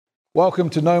Welcome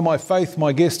to Know My Faith.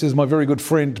 My guest is my very good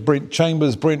friend, Brent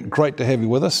Chambers. Brent, great to have you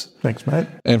with us. Thanks, mate.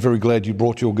 And very glad you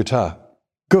brought your guitar.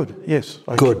 Good, yes.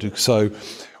 Good. So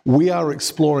we are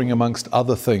exploring, amongst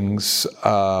other things,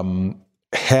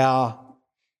 how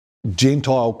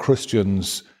Gentile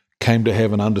Christians came to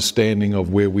have an understanding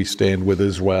of where we stand with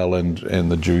Israel and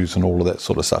the Jews and all of that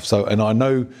sort of stuff. So, and I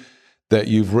know that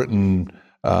you've written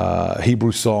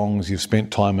Hebrew songs, you've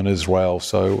spent time in Israel,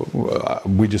 so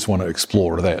we just want to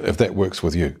explore that, if that works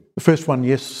with you. The first one,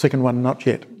 yes. Second one, not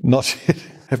yet. Not yet?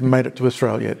 Haven't made it to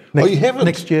Israel yet. You haven't?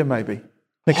 Next year, maybe.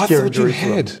 Next I year thought in Jerusalem.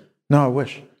 you had. No, I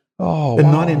wish. Oh, In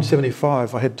wow.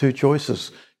 1975, I had two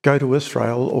choices, go to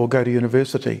Israel or go to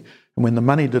university. And when the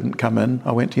money didn't come in,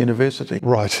 I went to university.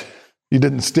 Right. You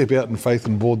didn't step out in faith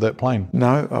and board that plane?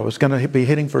 No, I was going to be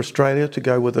heading for Australia to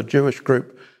go with a Jewish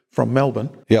group from Melbourne.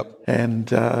 Yep.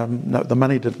 And no, the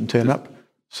money didn't turn up.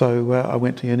 So I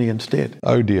went to uni instead.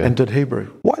 Oh, dear. And did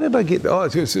Hebrew. Why did I get...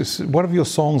 one of your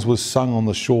songs was sung on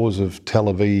the shores of Tel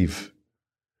Aviv.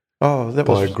 Oh, that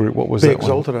by was a group. What was Be that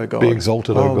Exalted, one? O God. Be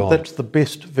Exalted, O God. That's the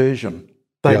best version.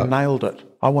 They nailed it.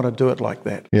 I want to do it like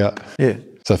that. Yeah. Yeah.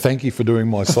 So thank you for doing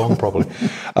my song properly.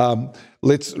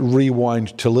 Let's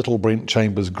rewind to little Brent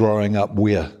Chambers growing up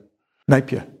where?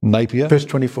 Napier. Napier? First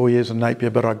 24 years in Napier,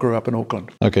 but I grew up in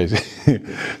Auckland. Okay.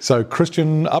 So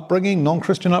Christian upbringing,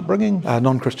 non-Christian upbringing?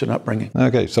 Non-Christian upbringing.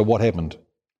 Okay, so what happened?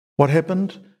 What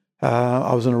happened?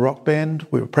 I was in a rock band.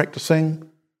 We were practicing.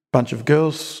 A bunch of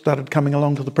girls started coming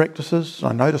along to the practices.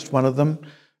 I noticed one of them.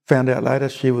 Found out later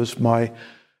she was my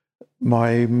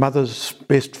mother's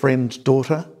best friend's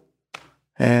daughter,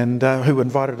 and who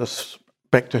invited us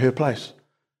back to her place.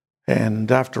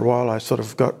 And after a while, I sort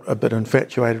of got a bit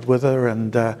infatuated with her,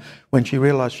 and when she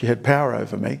realised she had power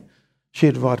over me, she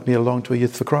invited me along to a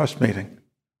Youth for Christ meeting.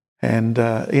 And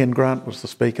Ian Grant was the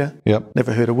speaker. Yep.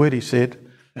 Never heard a word he said.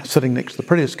 Sitting next to the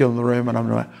prettiest girl in the room, and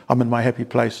I'm in my happy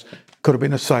place. Could have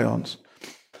been a séance.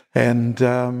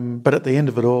 And but at the end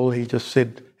of it all, he just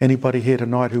said, anybody here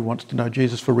tonight who wants to know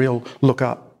Jesus for real, look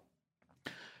up.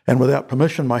 And without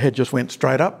permission, my head just went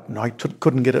straight up, and I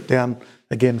couldn't get it down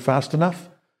again fast enough.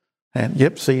 And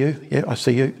yep, see you. Yeah, I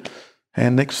see you.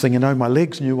 And next thing you know, my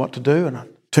legs knew what to do, and I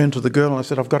turned to the girl and I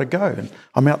said, I've got to go. And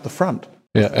I'm out the front.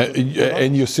 Yeah,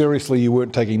 and you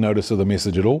weren't taking notice of the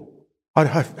message at all? I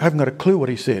haven't got a clue what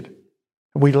he said.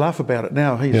 We laugh about it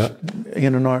now.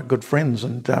 Ian and I are good friends,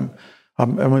 and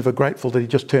I'm ever grateful that he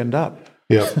just turned up.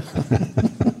 Yeah.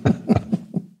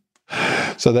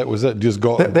 So that was it. Just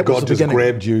God just beginning.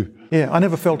 Grabbed you. Yeah, I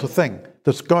never felt a thing.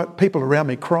 There's people around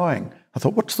me crying. I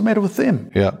thought, what's the matter with them?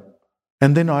 Yeah.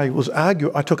 And then I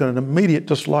took an immediate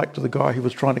dislike to the guy who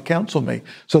was trying to counsel me.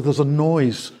 So there's a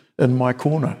noise in my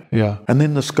corner. Yeah. And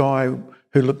then this guy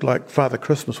who looked like Father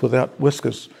Christmas without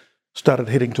whiskers started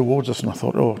heading towards us, and I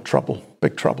thought, oh, trouble,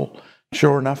 big trouble.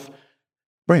 Sure enough,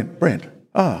 Brent.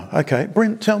 Ah, okay.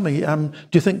 Brent, tell me, do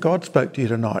you think God spoke to you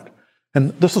tonight?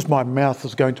 And this is my mouth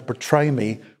is going to betray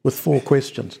me with 4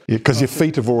 questions. Yeah, because your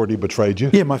feet have already betrayed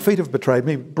you. Yeah, my feet have betrayed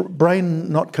me.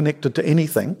 Brain not connected to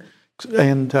anything.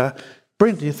 And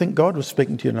Brent, do you think God was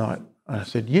speaking to you tonight? And I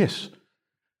said, yes.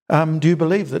 Do you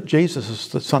believe that Jesus is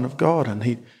the Son of God and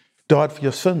he died for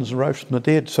your sins and rose from the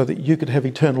dead so that you could have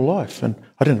eternal life? And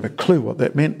I didn't have a clue what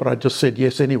that meant, but I just said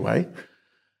yes anyway.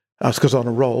 I was because on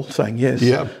a roll saying yes.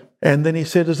 Yeah. And then he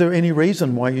said, is there any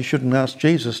reason why you shouldn't ask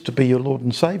Jesus to be your Lord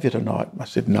and Saviour tonight? I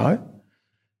said, no.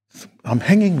 I'm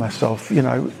hanging myself,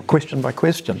 question by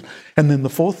question. And then the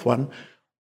 4th one,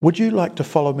 would you like to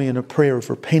follow me in a prayer of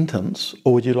repentance,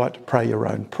 or would you like to pray your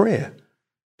own prayer?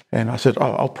 And I said,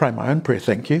 I'll pray my own prayer,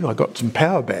 thank you. I got some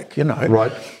power back,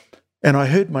 Right. And I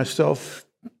heard myself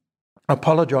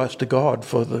apologise to God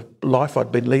for the life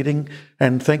I'd been leading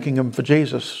and thanking him for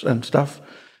Jesus and stuff.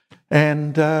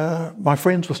 And my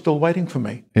friends were still waiting for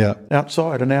me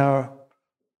outside an hour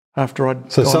after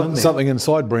I'd gone in there. Something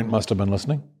inside Brent must have been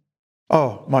listening.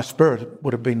 Oh, my spirit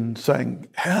would have been saying,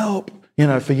 help,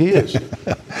 for years.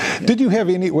 Did you have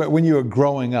when you were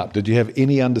growing up, did you have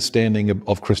any understanding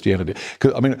of Christianity?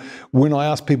 Because, when I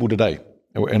ask people today,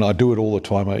 and I do it all the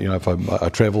time, if I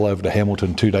travel over to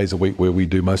Hamilton 2 days a week where we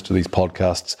do most of these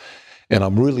podcasts, and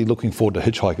I'm really looking forward to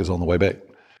hitchhikers on the way back.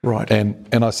 Right.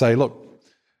 And I say, look,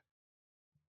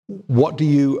 what do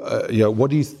you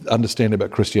understand about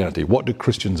Christianity? What do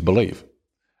Christians believe?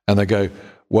 And they go,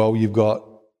 well, you've got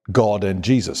God and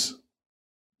Jesus.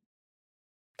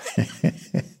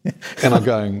 And I'm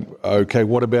going, okay,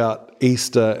 what about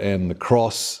Easter and the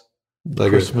cross? They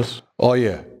Christmas. Go, oh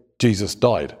yeah, Jesus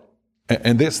died.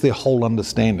 And that's their whole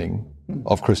understanding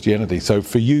of Christianity. So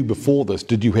for you before this,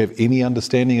 did you have any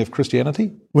understanding of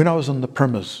Christianity? When I was in the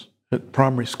primers at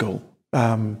primary school,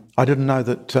 I didn't know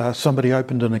that somebody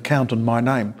opened an account in my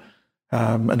name,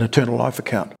 an Eternal Life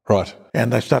account. Right.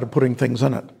 And they started putting things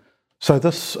in it. So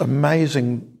this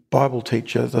amazing Bible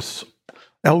teacher, this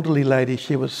elderly lady,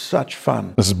 she was such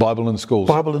fun. This is Bible in schools.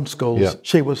 Bible in schools. Yeah.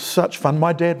 She was such fun.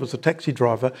 My dad was a taxi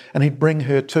driver and he'd bring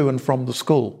her to and from the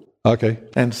school. Okay.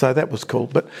 And so that was cool.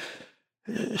 But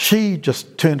she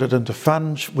just turned it into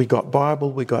fun. We got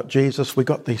Bible, we got Jesus, we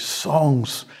got these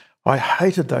songs. I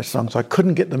hated those songs. I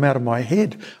couldn't get them out of my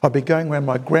head. I'd be going around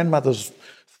my grandmother's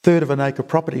third of an acre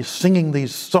property singing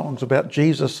these songs about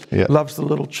Jesus loves the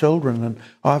little children and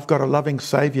I've got a loving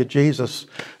Saviour, Jesus,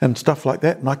 and stuff like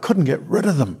that. And I couldn't get rid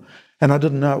of them. And I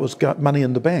didn't know it was money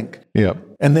in the bank. Yeah.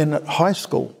 And then at high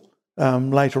school,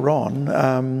 later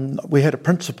on, we had a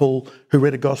principal who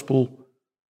read a gospel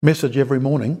message every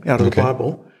morning out of the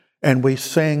Bible, and we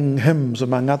sang hymns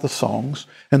among other songs,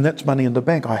 and that's money in the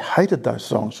bank. I hated those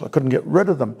songs. I couldn't get rid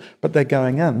of them, but they're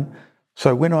going in.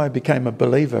 So when I became a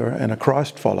believer and a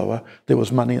Christ follower, there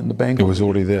was money in the bank. It was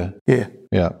already there. Yeah.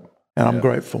 Yeah. And I'm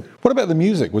grateful. What about the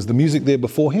music? Was the music there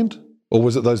beforehand? Or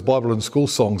was it those Bible in school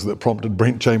songs that prompted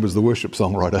Brent Chambers, the worship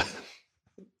songwriter?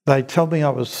 They tell me I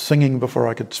was singing before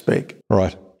I could speak.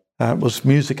 Right. It was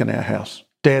music in our house.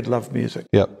 Dad loved music.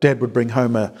 Yep. Dad would bring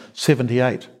home a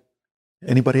 78.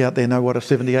 Anybody out there know what a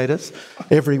 78 is?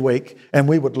 Every week. And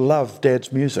we would love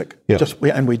Dad's music. Yep.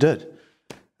 And we did.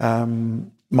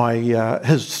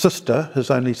 His sister, his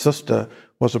only sister,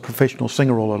 was a professional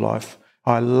singer all her life.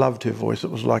 I loved her voice. It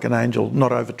was like an angel,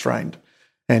 not overtrained.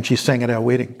 And she sang at our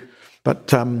wedding. But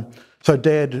so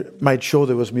Dad made sure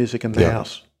there was music in the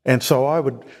house. And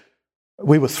so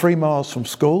we were 3 miles from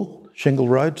school, Shingle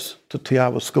Roads, to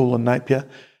Tiawa School in Napier.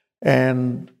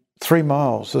 And 3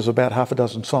 miles is about half a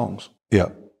dozen songs. Yeah.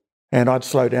 And I'd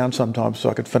slow down sometimes so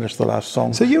I could finish the last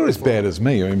song. So you're as bad as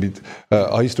me. I mean,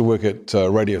 I used to work at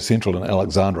Radio Central in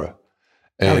Alexandra.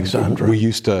 And we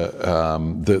used to,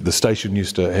 the station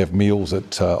used to have meals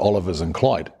at Oliver's in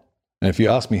Clyde. And if you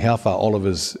ask me how far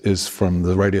Oliver's is from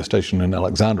the radio station in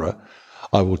Alexandra,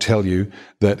 I will tell you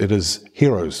that it is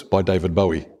Heroes by David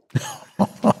Bowie.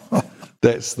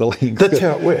 That's the link. That's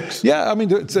how it works. Yeah, I mean,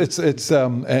 it's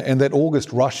and that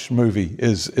August Rush movie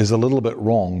is a little bit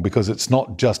wrong because it's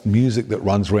not just music that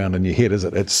runs around in your head, is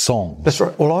it? It's songs. That's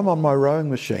right. Well, I'm on my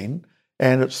rowing machine,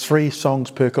 and it's 3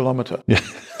 songs per kilometre. Yeah.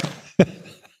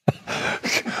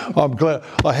 I'm glad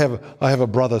I have a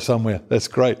brother somewhere. That's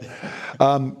great.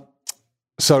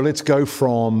 So let's go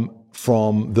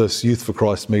from this Youth for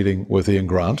Christ meeting with Ian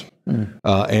Grant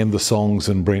and the songs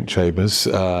in Brent Chambers.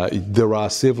 There are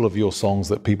several of your songs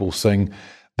that people sing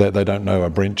that they don't know are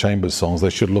Brent Chambers songs. They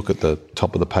should look at the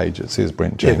top of the page. It says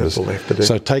Brent Chambers. Yeah, that's all they have to do.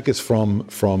 So take us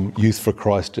from Youth for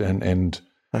Christ and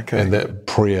that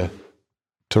prayer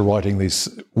to writing these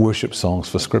worship songs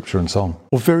for Scripture and song.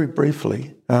 Well, very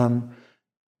briefly,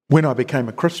 when I became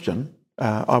a Christian,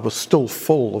 I was still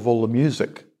full of all the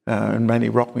music, and mainly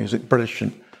rock music,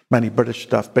 mainly British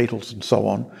stuff, Beatles and so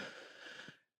on.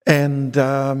 And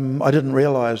I didn't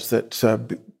realise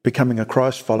that becoming a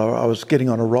Christ follower, I was getting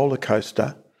on a roller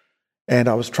coaster and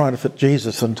I was trying to fit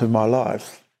Jesus into my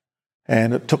life.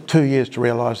 And it took 2 years to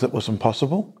realise that was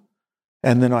impossible.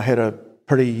 And then I had a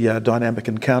pretty dynamic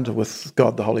encounter with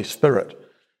God, the Holy Spirit.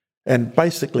 And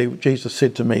basically Jesus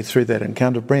said to me through that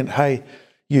encounter, Brent, hey,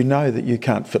 you know that you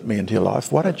can't fit me into your life.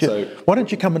 Why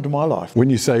don't you come into my life? When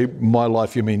you say my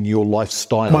life, you mean your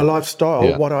lifestyle? My lifestyle.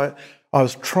 Yeah. I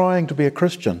was trying to be a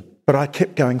Christian, but I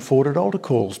kept going forward at altar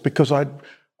calls because I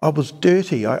was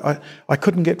dirty. I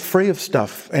couldn't get free of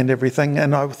stuff and everything.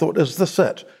 And I thought, is this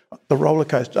it? The roller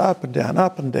coaster, up and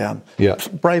down. Yeah.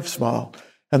 Brave smile.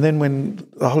 And then when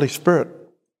the Holy Spirit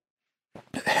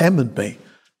hammered me,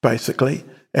 basically,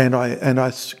 and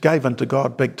I gave unto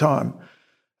God big time.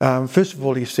 First of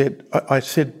all, I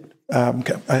said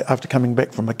after coming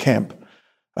back from a camp,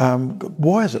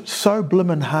 why is it so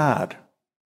blimmin' hard?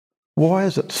 Why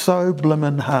is it so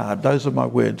blimmin' hard? Those are my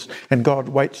words. And God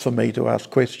waits for me to ask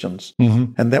questions.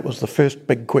 Mm-hmm. And that was the first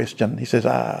big question. He says,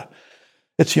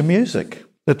 it's your music.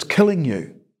 It's killing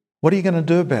you. What are you going to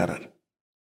do about it?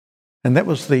 And that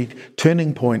was the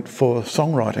turning point for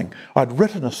songwriting. I'd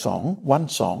written a song, one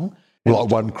song.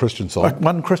 Like one Christian song?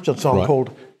 One Christian song right.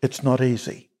 called It's Not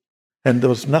Easy. And there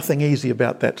was nothing easy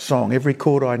about that song. Every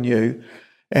chord I knew,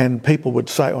 and people would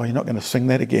say, oh, you're not going to sing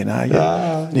that again, are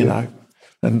you? You know,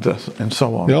 and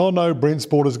so on. Oh, no, Brent's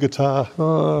bought his guitar.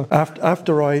 Oh.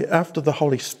 After the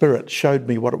Holy Spirit showed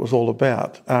me what it was all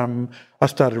about, I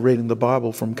started reading the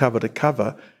Bible from cover to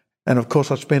cover. And, of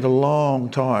course, I spent a long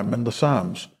time in the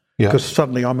Psalms because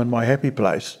suddenly I'm in my happy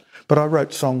place. But I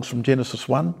wrote songs from Genesis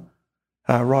 1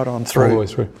 right on through. All the way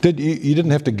through. You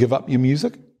didn't have to give up your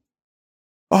music?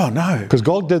 Oh no. Because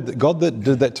God did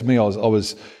that to me. I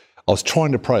was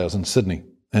trying to pray. I was in Sydney,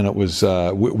 and it was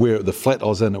where the flat I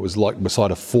was in. It was like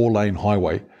beside a 4-lane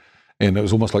highway, and it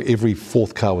was almost like every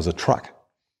fourth car was a truck,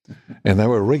 and they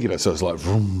were irregular. So it was like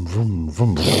vroom vroom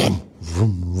vroom vroom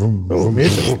vroom vroom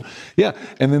vroom. Yeah,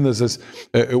 and then there's this.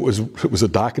 It was a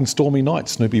dark and stormy night.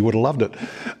 Snoopy would have loved it.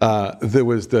 There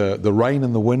was the rain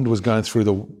and the wind was going through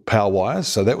the power wires,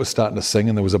 so that was starting to sing,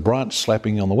 and there was a branch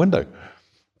slapping on the window.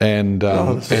 And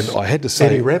I had to say,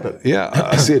 Eddie Rabbit. Yeah,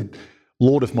 I said,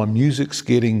 Lord, if my music's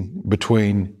getting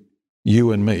between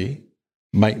you and me,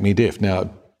 make me deaf.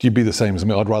 Now, you'd be the same as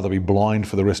me. I'd rather be blind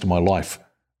for the rest of my life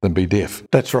than be deaf.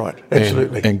 That's right,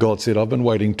 absolutely. And God said, I've been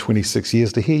waiting 26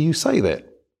 years to hear you say that.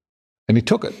 And he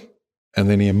took it. And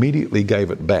then he immediately gave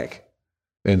it back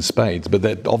in spades. But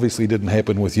that obviously didn't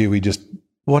happen with you. He just...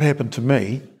 What happened to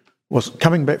me was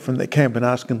coming back from that camp and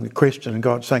asking the question, and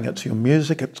God saying, it's your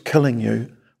music, it's killing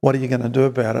you. What are you going to do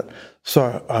about it?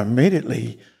 So I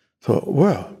immediately thought,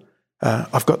 well,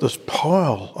 I've got this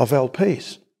pile of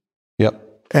LPs.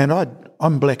 Yep. And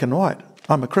I'm black and white.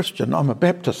 I'm a Christian. I'm a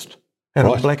Baptist. And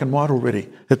Right. I'm black and white already.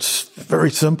 It's very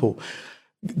simple.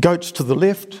 Goats to the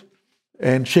left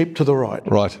and sheep to the right.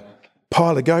 Right.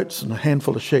 Pile of goats and a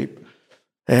handful of sheep.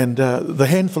 And the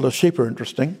handful of sheep are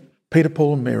interesting. Peter,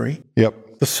 Paul and Mary,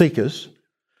 Yep. the Seekers,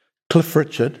 Cliff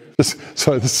Richard. This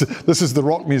is the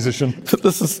rock musician.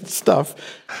 This is stuff.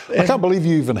 I can't believe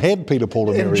you even had Peter, Paul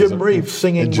and Mary. And Jim Reeves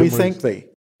singing And Jim We Reeves. Thank Thee.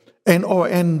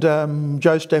 And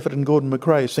Joe Stafford and Gordon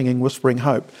McRae singing Whispering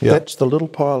Hope. Yeah. That's the little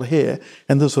pile here.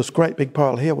 And there's this great big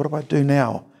pile here. What do I do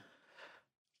now?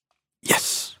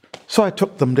 Yes. So I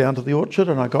took them down to the orchard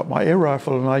and I got my air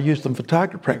rifle and I used them for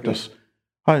target practice.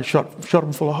 I shot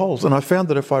them full of holes. And I found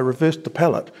that if I reversed the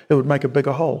pellet, it would make a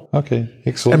bigger hole. Okay,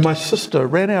 excellent. And my sister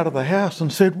ran out of the house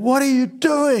and said, "What are you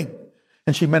doing?"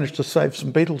 And she managed to save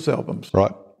some Beatles albums.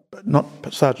 Right. Not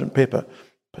Sgt. Pepper.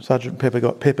 Sgt. Pepper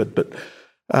got peppered.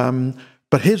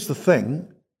 But here's the thing.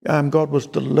 God was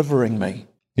delivering me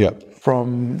Yep.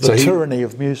 from the So he- tyranny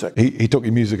of music. He took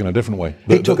your music in a different way.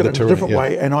 He took it in a tyranny, different yeah.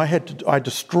 way, and I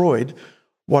destroyed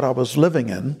what I was living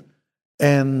in,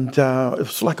 and it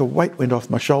was like a weight went off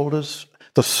my shoulders.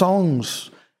 The songs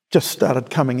just started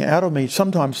coming out of me,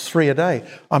 sometimes 3 a day.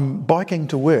 I'm biking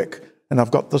to work, and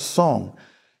I've got this song.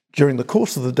 During the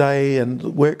course of the day and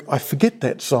work, I forget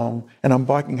that song, and I'm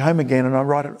biking home again, and I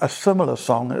write a similar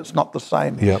song, and it's not the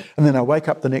same. Yep. And then I wake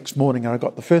up the next morning, and I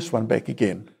got the first one back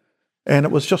again. And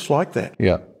it was just like that.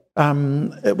 Yeah.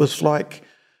 It was like,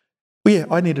 yeah,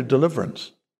 I needed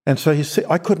deliverance. And so he said,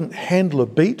 I couldn't handle a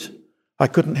beat. I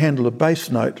couldn't handle a bass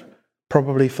note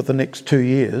probably for the next 2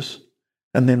 years.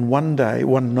 And then one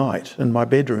night in my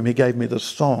bedroom, he gave me this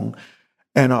song.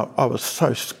 And I was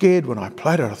so scared when I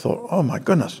played it. I thought, oh my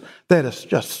goodness, that is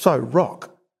just so rock.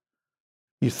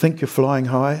 You think you're flying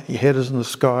high, your head is in the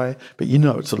sky, but you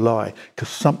know it's a lie because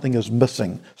something is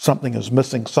missing. Something is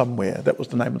missing somewhere. That was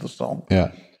the name of the song.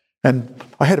 Yeah. And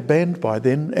I had a band by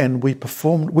then, and we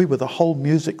performed. We were the whole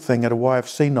music thing at a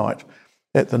YFC night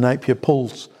at the Napier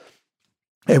Pools.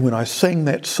 And when I sang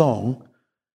that song,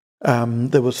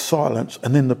 there was silence,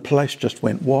 and then the place just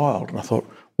went wild. And I thought,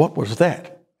 what was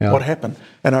that? Yeah. What happened?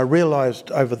 And I realised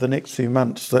over the next few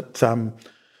months that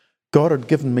God had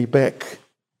given me back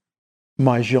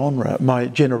my genre, my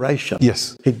generation.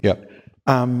 Yes. Yep.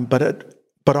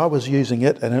 But I was using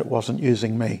it, and it wasn't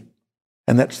using me.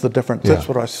 And that's the difference. Yeah. That's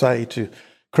what I say to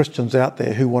Christians out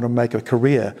there who want to make a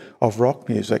career of rock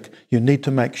music. You need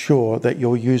to make sure that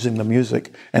you're using the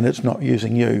music and it's not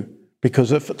using you.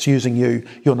 Because if it's using you,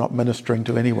 you're not ministering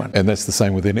to anyone. And that's the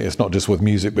same with it's not just with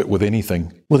music, but with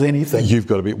anything. With anything. You've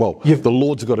got to be, the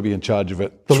Lord's got to be in charge of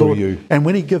it The through Lord- you. And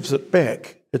when he gives it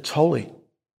back, it's holy.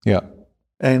 Yeah.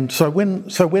 And so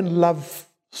when Love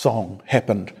Song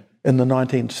happened in the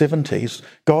 1970s,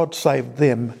 God saved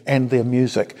them and their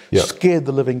music, Yeah. scared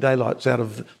the living daylights out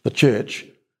of the church,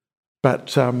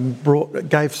 but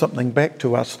gave something back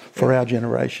to us for our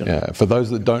generation. Yeah. For those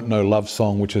that don't know Love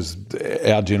Song, which is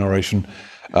our generation,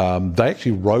 they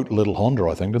actually wrote Little Honda,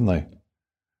 I think, didn't they?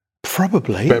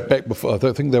 Probably. Back before,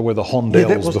 I think they were the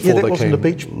Hondells before that they wasn't came. the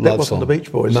Beach. That Love wasn't Song. the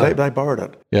Beach Boys. No. They borrowed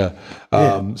it. Yeah.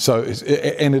 So this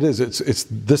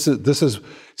is.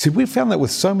 See, we found that with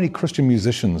so many Christian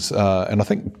musicians, and I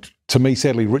think to me,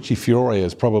 sadly, Richie Fiore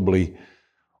is probably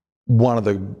one of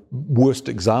the worst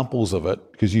examples of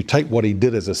it, because you take what he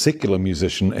did as a secular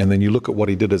musician and then you look at what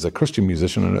he did as a Christian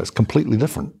musician, and it's completely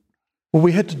different. Well,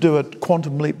 we had to do a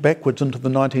quantum leap backwards into the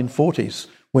 1940s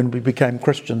when we became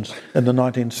Christians in the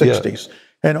 1960s. Yeah.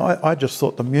 And I just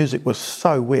thought the music was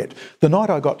so wet. The night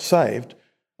I got saved,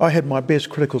 I had my best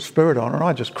critical spirit on, and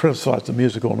I just criticised the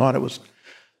music all night. It was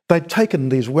they'd taken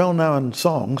these well-known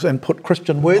songs and put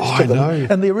Christian words to them,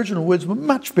 and the original words were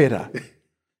much better.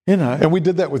 You know. And we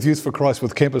did that with Youth for Christ,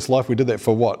 with Campus Life. We did that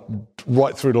for what?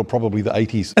 Right through to probably the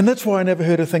 80s. And that's why I never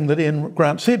heard a thing that Ian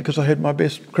Grant said, because I had my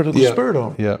best Crit of the Spirit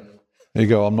on. Yeah. There you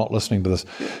go. I'm not listening to this.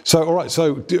 So, all right.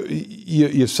 So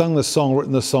you've sung this song,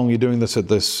 written this song. You're doing this at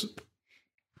this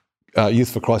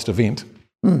Youth for Christ event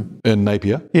in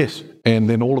Napier. Yes. And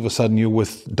then all of a sudden you're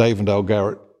with Dave and Dale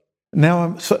Garrett. Now,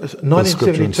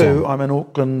 1972, I'm in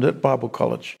Auckland at Bible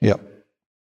College. Yeah.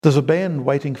 There's a band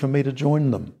waiting for me to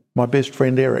join them. My best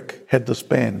friend Eric had this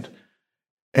band.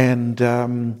 And I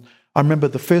remember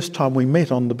the first time we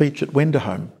met on the beach at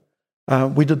Wenderholm.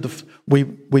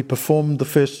 We performed the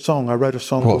first song. I wrote a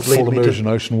song called Full Immersion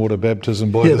Ocean Water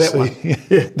Baptism by the Sea. One.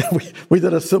 Yeah, we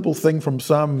did a simple thing from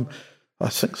Psalm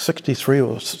 63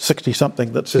 or 60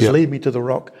 something that says, "Lead me to the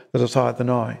rock that is higher than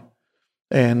I."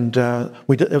 And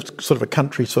we did. It was sort of a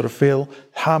country sort of feel.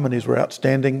 Harmonies were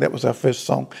outstanding. That was our first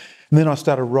song. And then I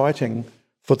started writing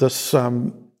for this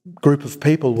group of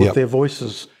people with their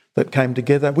voices that came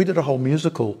together. We did a whole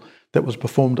musical that was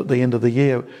performed at the end of the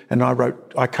year, and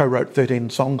I co-wrote 13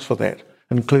 songs for that,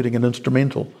 including an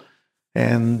instrumental.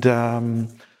 And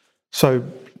so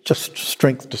just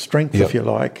strength to strength, if you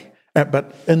like.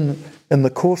 But in the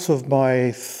course of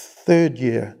my third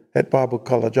year at Bible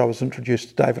College, I was introduced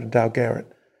to David and Dale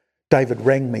Garrett. David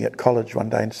rang me at college one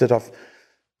day and said,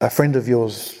 a friend of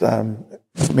yours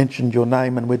mentioned your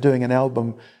name, and we're doing an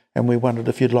album, and we wondered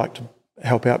if you'd like to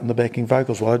help out in the backing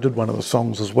vocals. Well, I did one of the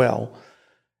songs as well.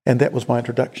 And that was my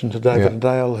introduction to David and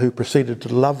Dale, who proceeded to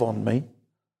love on me.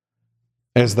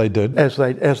 As they did. As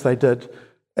they did.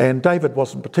 And David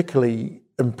wasn't particularly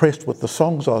impressed with the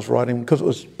songs I was writing because it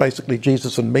was basically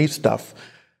Jesus and me stuff.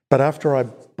 But after I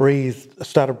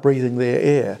started breathing their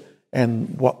air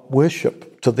and what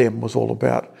worship to them was all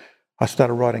about, I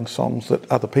started writing songs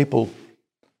that other people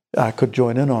could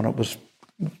join in on. It was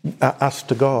us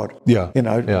to God,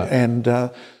 and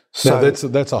so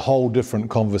that's a whole different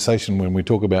conversation when we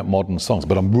talk about modern songs.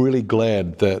 But I'm really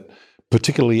glad that,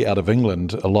 particularly out of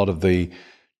England, a lot of the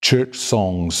church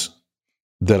songs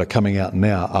that are coming out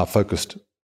now are focused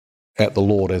at the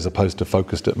Lord as opposed to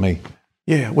focused at me.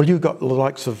 Yeah, well, you've got the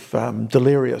likes of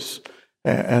Delirious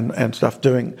and stuff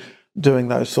doing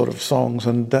those sort of songs,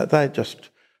 and they're just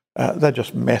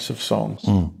massive songs.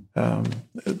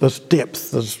 There's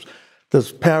depth,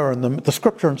 there's power in them. The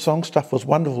scripture and song stuff was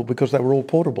wonderful because they were all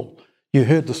portable. You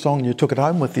heard the song, you took it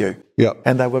home with you. Yeah.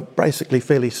 And they were basically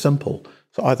fairly simple,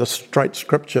 so either straight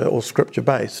scripture or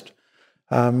scripture-based.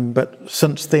 But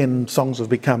since then, songs have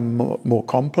become more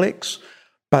complex.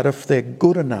 But if they're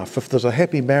good enough, if there's a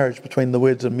happy marriage between the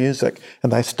words and music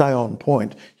and they stay on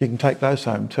point, you can take those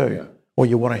home too. Yeah. Or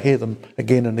you want to hear them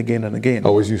again and again and again. I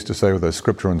always used to say with those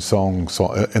scripture and songs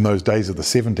in those days of the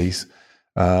 70s,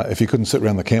 if you couldn't sit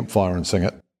around the campfire and sing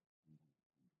it,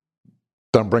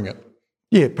 don't bring it.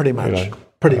 Yeah, pretty much.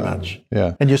 Pretty much.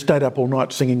 Yeah. And you stayed up all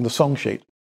night singing the song sheet.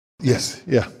 Yes,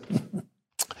 yeah.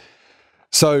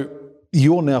 So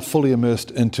you're now fully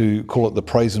immersed into, call it the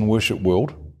praise and worship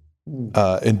world,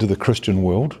 into the Christian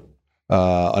world.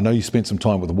 I know you spent some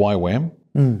time with YWAM.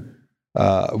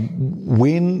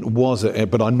 When was it?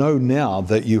 But I know now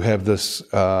that you have this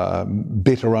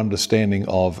better understanding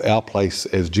of our place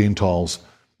as Gentiles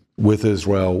with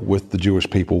Israel, with the Jewish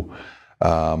people,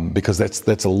 because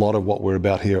that's a lot of what we're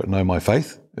about here at Know My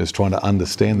Faith, is trying to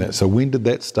understand that. So when did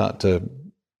that start to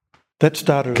That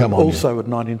started also in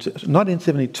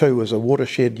 1972 was a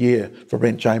watershed year for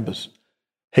Brent Chambers.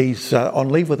 He's on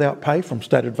leave without pay from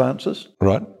state advances.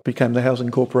 Right. Became the Housing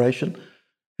Corporation.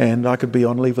 And I could be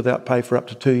on leave without pay for up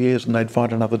to 2 years and they'd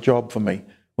find another job for me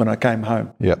when I came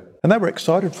home. Yeah. And they were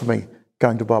excited for me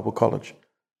going to Bible college.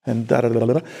 And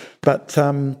But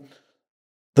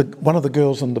one of the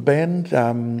girls in the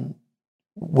band,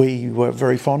 we were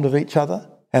very fond of each other,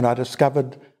 and I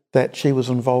discovered that she was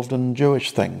involved in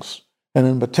Jewish things, and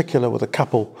in particular with a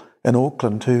couple in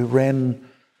Auckland who ran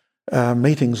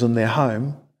meetings in their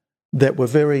home that were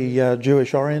very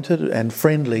Jewish-oriented and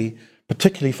friendly,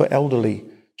 particularly for elderly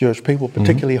Jewish people,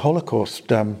 particularly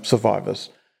Holocaust survivors.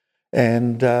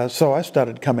 And so I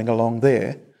started coming along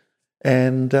there,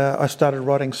 and I started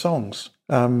writing songs,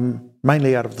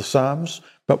 mainly out of the Psalms,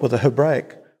 but with a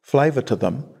Hebraic flavour to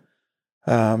them.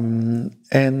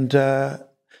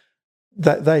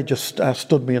 They just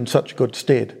stood me in such good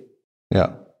stead.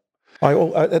 Yeah.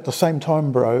 At the same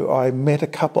time, bro, I met a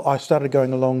couple. I started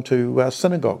going along to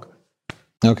synagogue.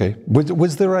 Okay.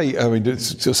 Was there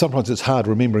sometimes it's hard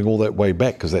remembering all that way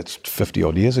back because that's 50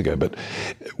 odd years ago, but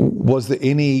was there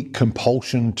any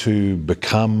compulsion to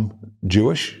become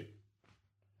Jewish?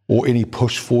 or any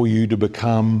push for you to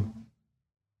become?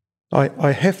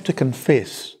 I have to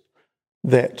confess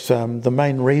that the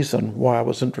main reason why I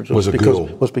was interested Was a girl.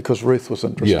 was because Ruth was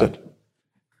interested.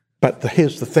 But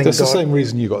here's the thing. That's the same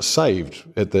reason you got saved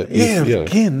at the...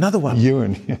 Again, another one.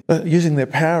 Ewan. Using their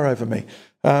power over me.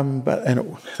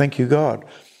 Thank you, God.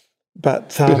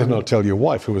 But Better not tell your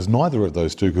wife, who was neither of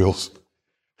those two girls.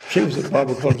 She was at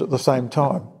Bible college at the same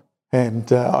time.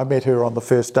 And I met her on the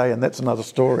first day, and that's another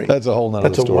story. That's a whole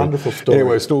nother story. That's a wonderful story.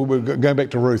 Anyway, still we're going back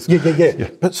to Ruth. Yeah.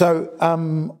 But so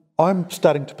I'm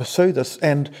starting to pursue this,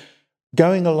 and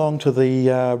going along to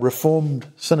the Reformed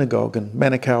Synagogue in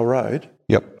Manukau Road,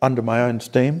 under my own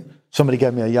steam. Somebody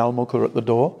gave me a yarmulke at the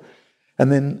door.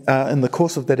 And then in the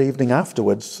course of that evening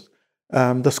afterwards,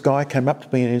 this guy came up to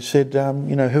me and he said,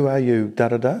 who are you,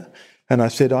 da-da-da? And I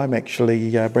said, I'm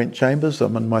actually Brent Chambers.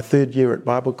 I'm in my third year at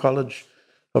Bible College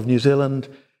of New Zealand,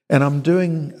 and I'm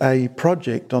doing a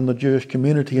project on the Jewish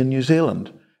community in New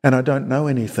Zealand, and I don't know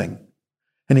anything.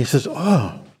 And he says,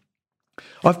 I've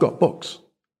got books,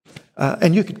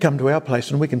 and you could come to our place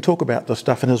and we can talk about this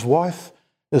stuff. And his wife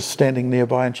is standing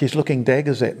nearby and she's looking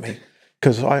daggers at me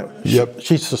because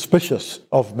she's suspicious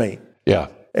of me. Yeah.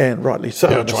 And rightly so.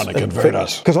 They're trying to convert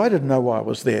us. Because I didn't know why I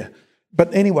was there.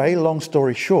 But anyway, long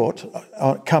story short,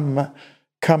 come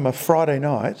a Friday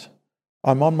night,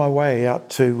 I'm on my way out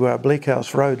to Bleak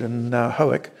House Road in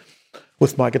Howick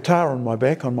with my guitar on my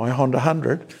back on my Honda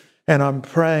 100, and I'm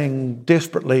praying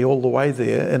desperately all the way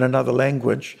there in another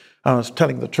language. I was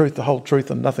telling the truth, the whole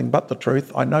truth, and nothing but the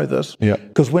truth. I know this.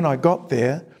 Because when I got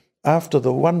there, after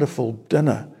the wonderful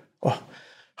dinner,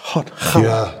 hot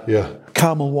challah,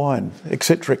 caramel wine,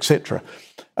 etc., etc.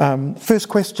 First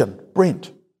question,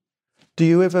 Brent, do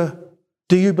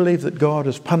you believe that God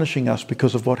is punishing us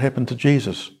because of what happened to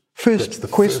Jesus? First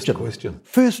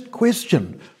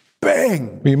question.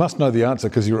 Bang! Well, you must know the answer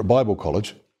because you're at Bible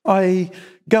college. I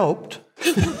gulped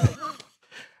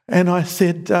and I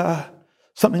said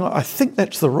something like, I think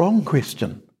that's the wrong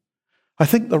question. I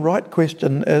think the right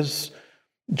question is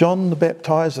John the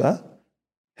Baptizer.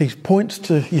 He points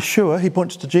to Yeshua, he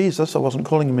points to Jesus. I wasn't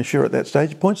calling him Yeshua at that stage.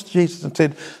 He points to Jesus and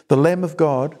said, the Lamb of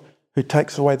God who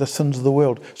takes away the sins of the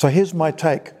world. So here's my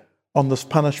take on this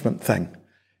punishment thing.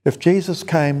 If Jesus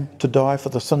came to die for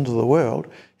the sins of the world,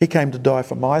 he came to die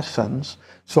for my sins,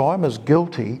 so I'm as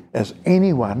guilty as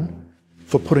anyone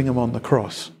for putting him on the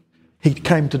cross. He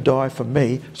came to die for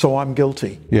me, so I'm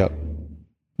guilty. Yep.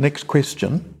 Next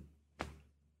question,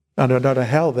 and I don't know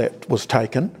how that was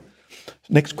taken.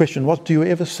 Next question was, do you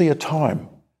ever see a time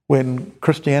when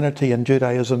Christianity and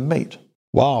Judaism meet?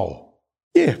 Wow.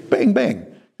 Yeah, bang, bang.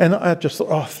 And I just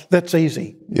thought, that's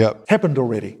easy. Yep. Happened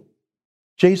already.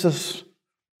 Jesus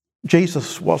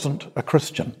wasn't a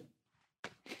Christian.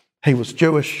 He was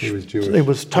Jewish. He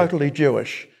was totally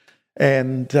Jewish.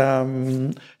 And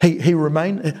he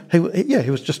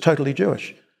was just totally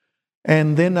Jewish.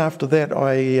 And then after that,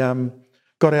 I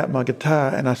got out my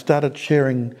guitar and I started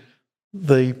sharing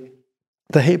the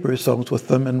Hebrew songs with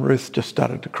them, and Ruth just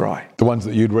started to cry. The ones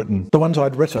that you'd written? The ones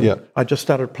I'd written. I just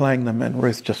started playing them and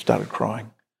Ruth just started crying.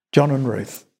 John and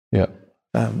Ruth.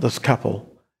 This couple.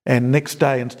 And next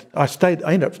day, I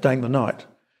ended up staying the night.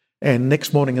 And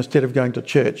next morning, instead of going to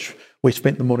church, we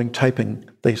spent the morning taping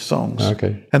these songs.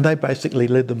 Okay. And they basically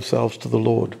led themselves to the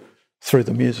Lord through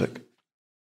the music.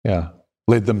 Yeah.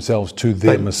 Led themselves to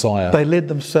their Messiah. They led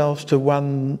themselves to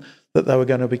one that they were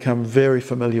going to become very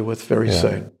familiar with very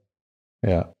soon.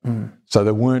 Yeah. So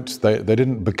they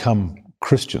didn't become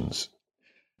Christians.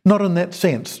 Not in that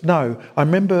sense, no. I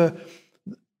remember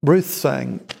Ruth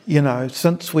saying,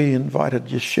 since we invited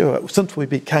Yeshua, since we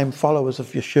became followers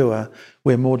of Yeshua,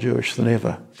 we're more Jewish than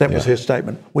ever. That was her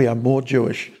statement. We are more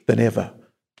Jewish than ever.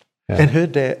 Yeah. And her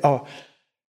dad,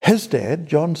 his dad,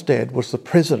 John's dad, was the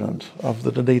president of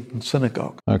the Dunedin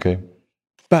Synagogue. Okay.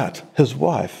 But his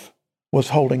wife was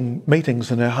holding meetings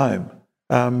in her home,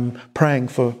 praying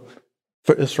for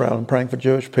Israel and praying for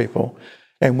Jewish people.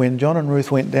 And when John and Ruth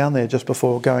went down there just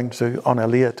before going on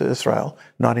Aliyah to Israel,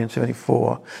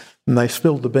 1974, and they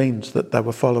spilled the beans that they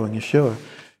were following Yeshua,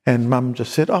 and Mum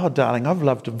just said, "Oh, darling, I've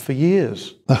loved him for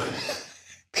years."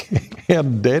 How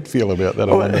did Dad feel about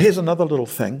that? Here's another little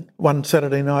thing. One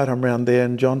Saturday night I'm around there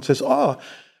and John says,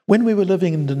 when we were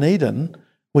living in Dunedin,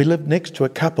 we lived next to a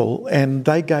couple and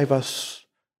they gave us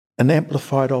an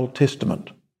amplified Old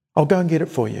Testament. I'll go and get it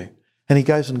for you. And he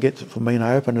goes and gets it for me and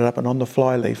I open it up and on the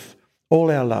flyleaf, all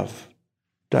our love,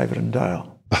 David and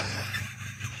Dale.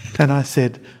 And I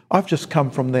said, I've just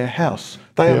come from their house.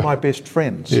 They are my best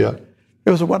friends. Yeah. It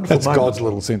was a wonderful That's moment. God's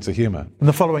little sense of humour. And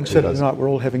the following Saturday night, we're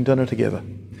all having dinner together.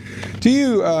 Do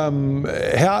you?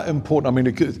 How important? I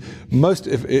mean, most.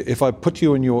 If I put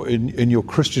you in your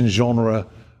Christian genre,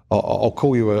 I'll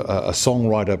call you a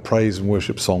songwriter, praise and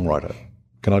worship songwriter.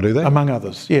 Can I do that? Among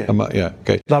others, yeah. Yeah.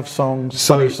 Okay. Love songs,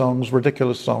 funny songs,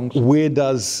 ridiculous songs. Where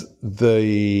does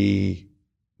the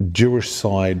Jewish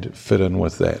side fit in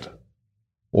with that,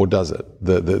 or does it?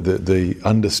 The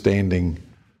understanding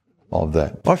of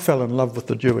that. I fell in love with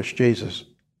the Jewish Jesus.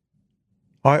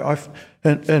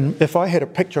 And if I had a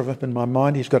picture of him in my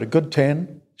mind, he's got a good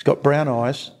tan, he's got brown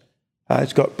eyes,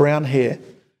 he's got brown hair,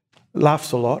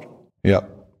 laughs a lot. Yep.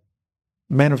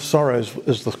 Man of Sorrows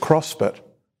is the cross bit.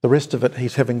 The rest of it,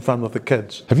 he's having fun with the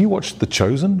kids. Have you watched The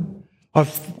Chosen?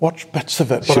 I've watched bits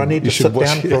of it, but I need to sit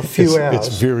down for a few hours.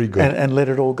 It's very good. And let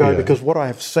it all go, because what I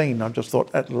have seen, I've just thought,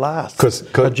 at last,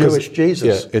 a Jewish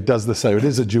Jesus. Yeah, it does the same. It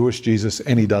is a Jewish Jesus,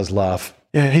 and he does laugh.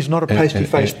 Yeah, he's not a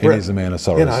pasty-faced and Brit. he's a man of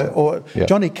sorrows. You know, or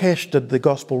Johnny Cash did the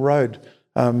Gospel Road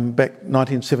back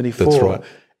 1974. That's right.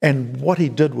 And what he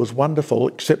did was wonderful,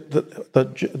 except that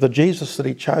the Jesus that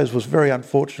he chose was very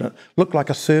unfortunate. Looked like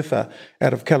a surfer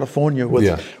out of California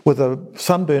with a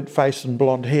sunburnt face and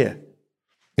blonde hair.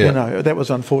 Yeah. You know, that was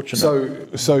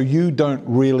unfortunate. So you don't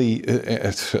really,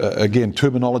 again,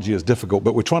 terminology is difficult,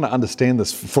 but we're trying to understand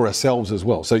this for ourselves as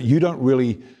well. So you don't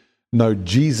really know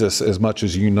Jesus as much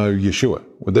as you know Yeshua.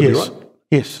 Would that be right?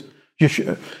 Yes.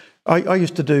 Yeshua. I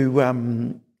used to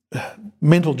do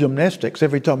mental gymnastics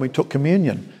every time we took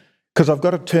communion, because I've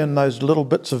got to turn those little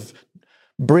bits of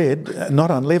bread,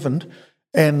 not unleavened,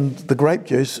 and the grape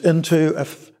juice into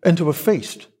a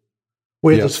feast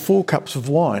where there's 4 cups of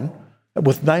wine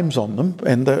with names on them,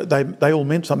 and they all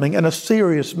meant something, and a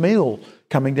serious meal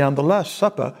coming down. The Last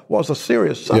Supper was a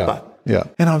serious supper. Yeah.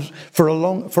 And I was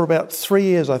for about 3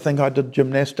 years, I think I did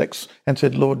gymnastics and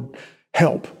said, Lord,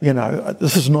 help, you know,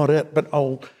 this is not it, but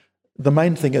the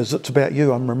main thing is it's about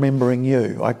you. I'm remembering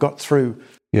you. I got through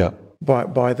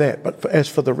by that. But as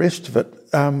for the rest of it,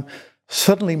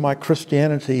 suddenly my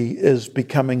Christianity is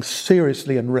becoming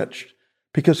seriously enriched,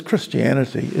 because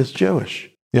Christianity is Jewish.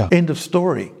 Yeah. End of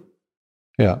story.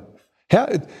 Yeah.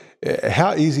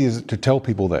 How easy is it to tell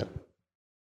people that?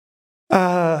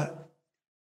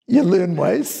 You learn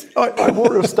ways. I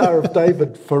wore a Star of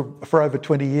David for over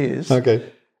 20 years.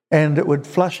 Okay. And it would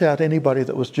flush out anybody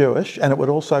that was Jewish, and it would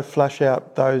also flush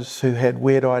out those who had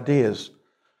weird ideas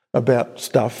about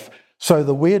stuff. So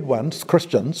the weird ones,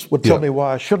 Christians, would tell me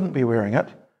why I shouldn't be wearing it,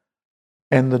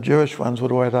 and the Jewish ones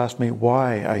would always ask me,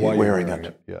 why are you wearing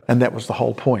it? Yeah. And that was the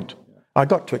whole point. I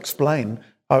got to explain.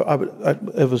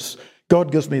 It was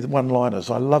God gives me the one-liners.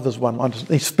 I love his one-liners.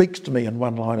 He speaks to me in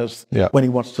one-liners when he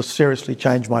wants to seriously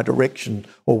change my direction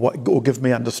or give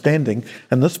me understanding.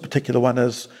 And this particular one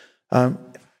is,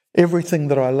 everything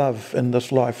that I love in this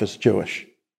life is Jewish.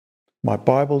 My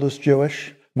Bible is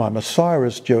Jewish. My Messiah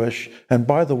is Jewish. And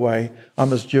by the way,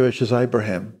 I'm as Jewish as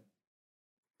Abraham.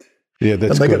 Yeah,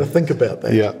 that's good. And they got good. to think about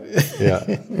that.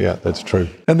 Yeah, that's true.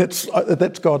 And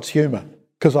that's God's humour,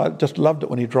 because I just loved it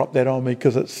when he dropped that on me,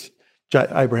 because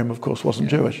Abraham, of course, wasn't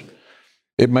Jewish.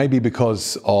 It may be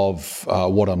because of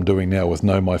what I'm doing now with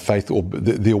Know My Faith, or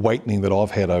the awakening that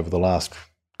I've had over the last,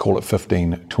 call it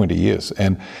 15, 20 years.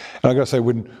 And I got to say,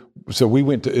 so we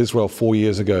went to Israel 4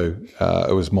 years ago.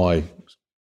 It was my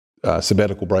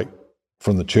sabbatical break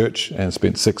from the church, and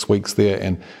spent 6 weeks there.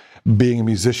 And being a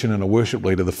musician and a worship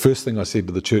leader, the first thing I said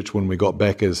to the church when we got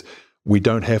back is, we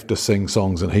don't have to sing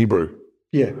songs in Hebrew.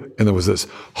 Yeah. And there was this,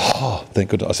 thank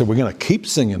goodness. I said, we're going to keep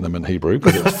singing them in Hebrew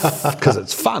because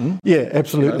it's fun. Yeah,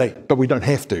 absolutely. You know, but we don't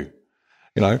have to,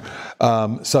 you know.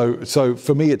 So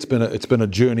for me, it's been a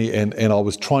journey, and I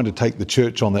was trying to take the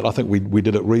church on that. I think we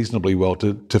did it reasonably well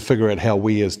to figure out how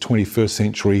we as 21st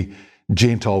century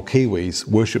Gentile Kiwis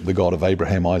worship the God of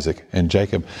Abraham, Isaac, and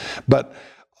Jacob. But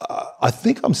I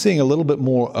think I'm seeing a little bit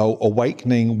more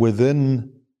awakening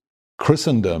within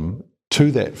Christendom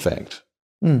to that fact.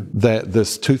 That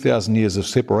this 2,000 years of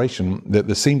separation, that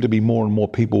there seem to be more and more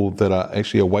people that are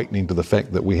actually awakening to the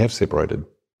fact that we have separated.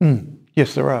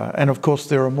 Yes, there are. And of course,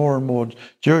 there are more and more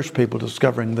Jewish people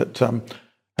discovering that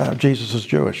Jesus is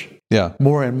Jewish. Yeah.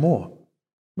 More and more,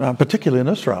 particularly in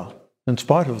Israel, in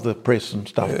spite of the press and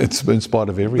stuff. It's in spite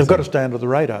of everything. They've got to stay under the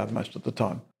radar most of the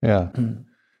time. Yeah.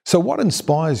 So what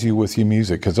inspires you with your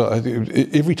music? Because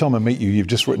every time I meet you, you've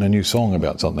just written a new song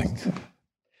about something.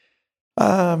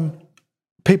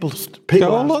 People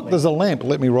oh, look, there's a lamp.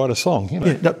 Let me write a song. You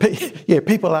know?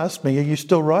 People ask me, are you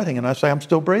still writing? And I say, I'm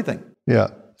still breathing. Yeah.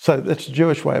 So that's a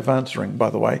Jewish way of answering, by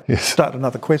the way. Yes. Start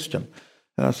another question.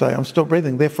 And I say, I'm still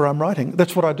breathing, therefore I'm writing.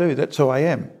 That's what I do. That's who I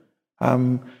am.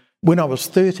 When I was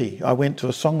 30, I went to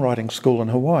a songwriting school in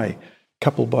Hawaii, a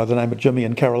couple by the name of Jimmy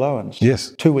and Carol Owens.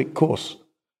 Yes. 2-week course.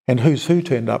 And Who's Who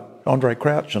turned up, Andre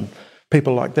Crouch and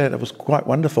people like that. It was quite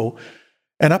wonderful.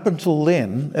 And up until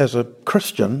then, as a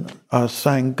Christian, I was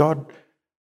saying, God,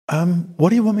 what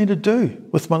do you want me to do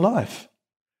with my life?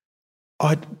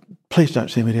 Please don't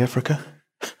send me to Africa.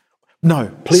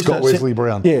 No, please Scott don't Wesley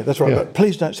Brown. Yeah, that's right. Yeah. But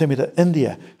please don't send me to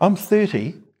India. I'm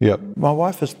 30. Yep. My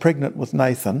wife is pregnant with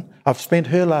Nathan. I've spent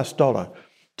her last dollar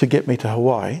to get me to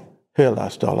Hawaii. Her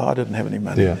last dollar. I didn't have any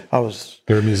money. Yeah. I was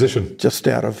You're a musician. just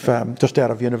out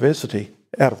of university,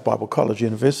 out of Bible College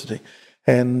University,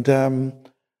 and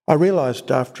I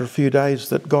realised after a few days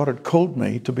that God had called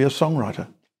me to be a songwriter.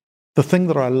 The thing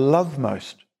that I love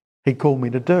most, He called me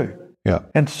to do. Yeah.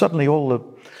 And suddenly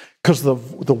because the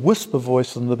whisper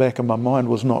voice in the back of my mind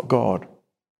was not God.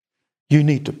 You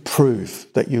need to prove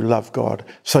that you love God,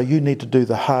 so you need to do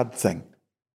the hard thing.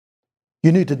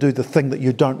 You need to do the thing that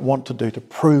you don't want to do to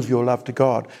prove your love to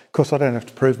God. Of course, I don't have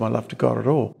to prove my love to God at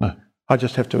all. No. I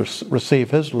just have to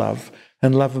receive His love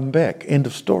and love Him back. End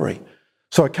of story.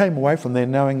 So I came away from there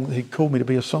knowing He called me to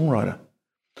be a songwriter.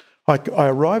 I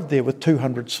arrived there with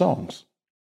 200 songs.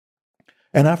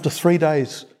 And after 3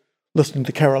 days listening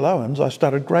to Carol Owens, I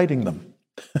started grading them.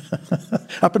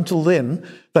 Up until then,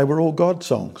 they were all God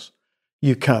songs.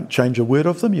 You can't change a word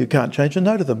of them. You can't change a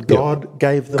note of them. God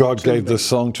gave them God to gave me. this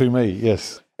song to me,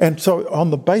 yes. And so on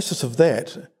the basis of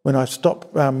that, when I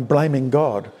stopped blaming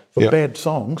God for Yep. bad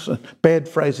songs, bad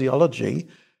phraseology,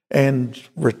 and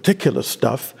ridiculous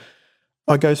stuff,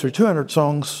 I go through 200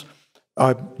 songs.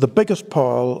 The biggest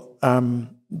pile,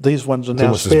 these ones are now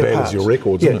almost as spare bad as parts. your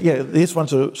records, yeah, isn't it? Yeah, these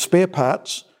ones are spare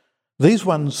parts. These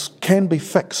ones can be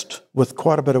fixed with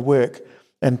quite a bit of work,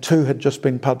 and 2 had just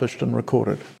been published and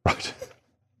recorded. Right.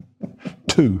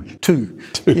 Two.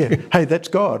 Yeah. Hey, that's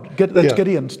God. That's Yeah.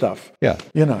 Gideon stuff. Yeah.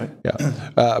 You know. Yeah.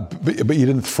 But you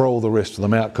didn't throw all the rest of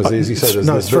them out because, as you say, there's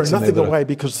No, there's throw bits in there nothing that are- away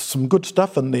because there's some good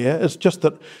stuff in there. It's just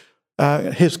that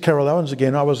here's Carol Owens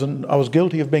again. I was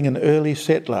guilty of being an early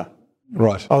settler.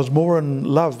 Right. I was more in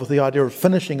love with the idea of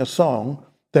finishing a song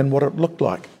than what it looked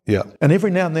like. Yeah. And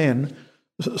every now and then,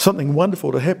 something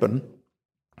wonderful to happen,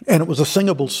 and it was a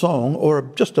singable song or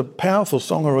just a powerful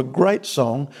song or a great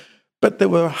song, but there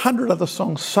were 100 other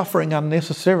songs suffering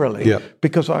unnecessarily Yeah.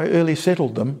 because I early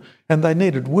settled them and they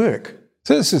needed work.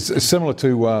 So this is similar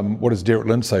to what does Derek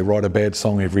Lynn say? Write a bad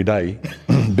song every day,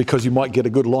 because you might get a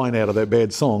good line out of that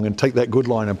bad song and take that good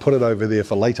line and put it over there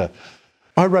for later.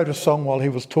 I wrote a song while he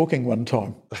was talking one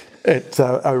time at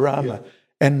Orama,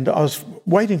 and I was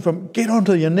waiting for him, get on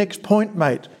to your next point,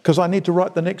 mate, because I need to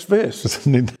write the next verse.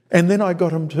 And then I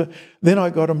got him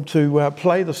to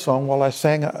play the song while I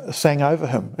sang over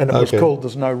him, and it was called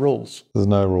 "There's No Rules." There's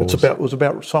no rules. It was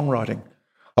about songwriting.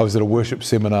 I was at a worship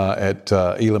seminar at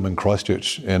Elam in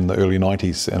Christchurch in the early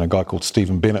 90s, and a guy called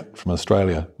Stephen Bennett from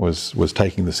Australia was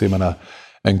taking the seminar,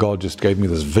 and God just gave me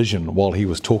this vision while he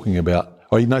was talking about,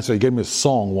 he gave me a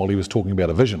song while he was talking about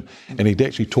a vision, and he'd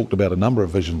actually talked about a number of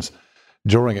visions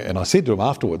during it. And I said to him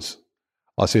afterwards,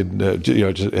 I said,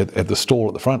 just at the stall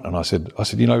at the front, and I said,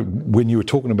 when you were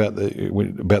talking about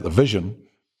the vision,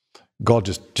 God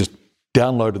just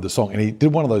downloaded the song, and he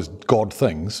did one of those God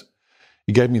things.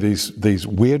 He gave me these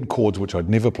weird chords which I'd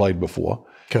never played before.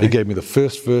 Okay. He gave me the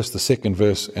first verse, the second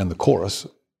verse, and the chorus,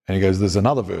 and he goes, "There's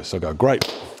another verse." I go,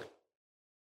 "Great."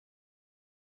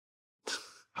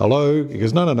 Hello? He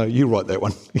goes, no, you write that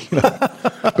one.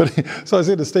 So I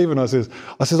said to Stephen, I says,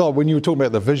 when you were talking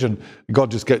about the vision,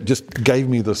 God just gave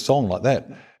me the song like that.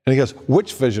 And he goes,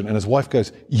 "Which vision?" And his wife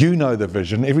goes, "You know the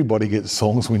vision. Everybody gets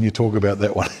songs when you talk about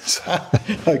that one."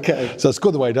 Okay. So it's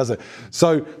good the way he does it.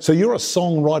 So you're a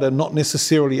songwriter, not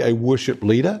necessarily a worship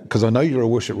leader, because I know you're a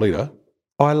worship leader.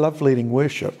 I love leading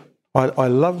worship. I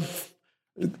love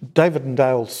David and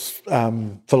Dale's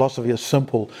philosophy is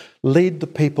simple: lead the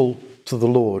people to the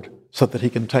Lord so that He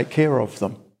can take care of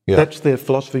them. Yeah. That's their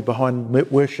philosophy behind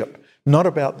worship. Not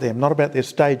about them, not about their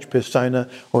stage persona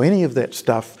or any of that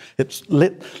stuff. It's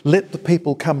let the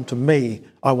people come to me.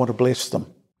 I want to bless them.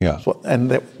 Yeah.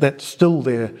 And that's still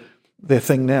their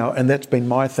thing now, and that's been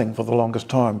my thing for the longest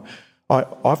time.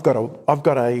 I've got a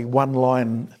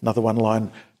another one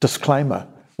line disclaimer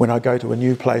when I go to a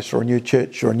new place or a new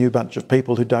church or a new bunch of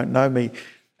people who don't know me,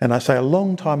 and I say, a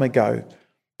long time ago,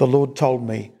 the Lord told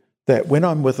me that when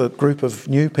I'm with a group of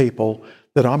new people,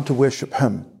 that I'm to worship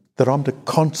Him, that I'm to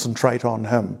concentrate on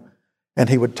Him, and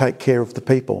He would take care of the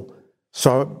people.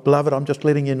 So, beloved, I'm just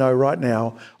letting you know right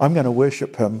now, I'm going to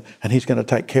worship him and he's going to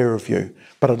take care of you.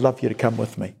 But I'd love you to come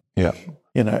with me. Yeah.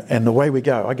 You know, and away we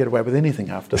go. I get away with anything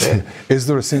after that. Is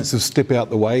there a sense of step out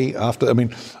the way after? I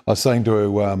mean, I was saying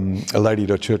to a lady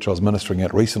at a church I was ministering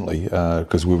at recently,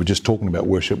 because we were just talking about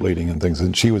worship leading and things,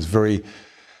 and she was very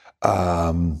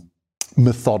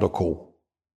methodical.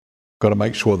 Got to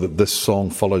make sure that this song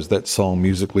follows that song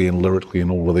musically and lyrically and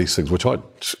all of these things, which I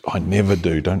never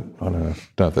do. I don't know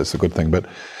if that's a good thing, but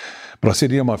I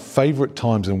said, my favourite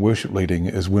times in worship leading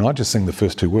is when I just sing the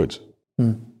first 2 words.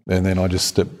 And then I just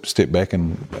step back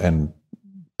and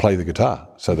play the guitar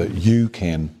so that you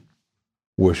can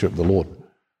worship the Lord.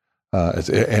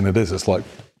 It's like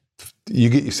you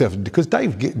get yourself, because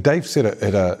Dave said it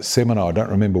at a seminar, I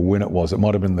don't remember when it was, it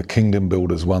might have been the Kingdom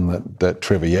Builders one that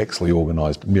Trevor Yaxley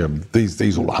organised,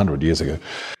 these all 100 years ago.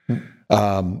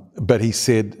 But he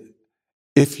said,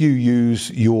 if you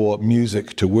use your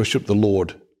music to worship the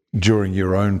Lord during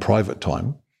your own private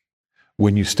time,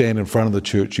 when you stand in front of the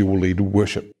church, you will lead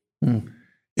worship.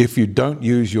 If you don't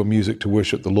use your music to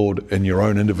worship the Lord in your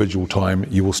own individual time,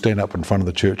 you will stand up in front of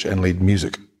the church and lead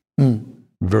music.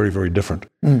 Very, very different.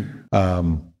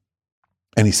 And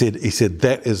he said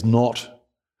that is not,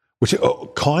 which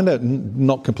kind of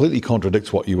not completely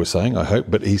contradicts what you were saying, I hope,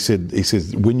 but he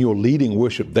says when you're leading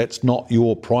worship, that's not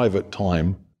your private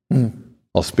time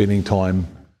of spending time.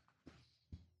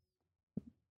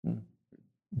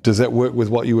 Does that work with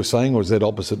what you were saying, or is that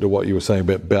opposite to what you were saying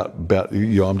about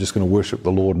I'm just going to worship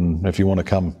the Lord, and if you want to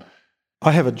come?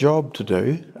 I have a job to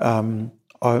do.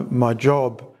 My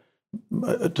job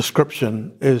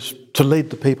description is to lead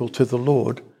the people to the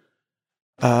Lord.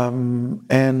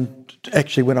 And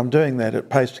actually when I'm doing that, it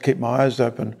pays to keep my eyes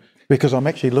open, because I'm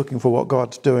actually looking for what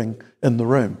God's doing in the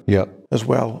room as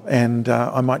well. And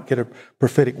I might get a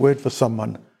prophetic word for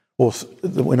someone, or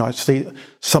when I see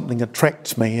something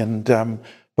attracts me, and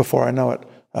before I know it,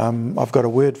 I've got a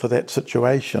word for that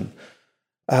situation.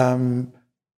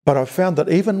 But I've found that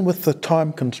even with the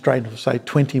time constraint of, say,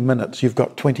 20 minutes, you've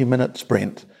got 20 minutes,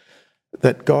 Brent,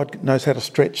 that God knows how to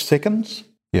stretch seconds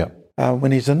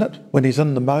when he's in it, when he's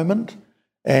in the moment.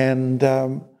 And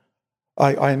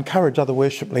I encourage other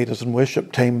worship leaders and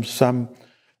worship teams,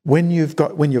 when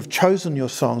you've chosen your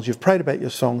songs, you've prayed about your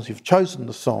songs, you've chosen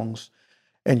the songs,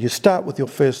 and you start with your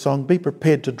first song, be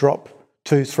prepared to drop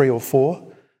 2, 3 or 4,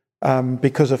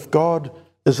 because if God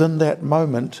is in that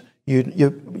moment,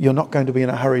 you're not going to be in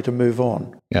a hurry to move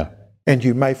on. And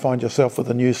you may find yourself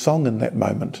with a new song in that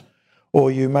moment. Or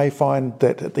you may find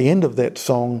that at the end of that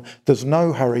song, there's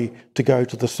no hurry to go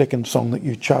to the second song that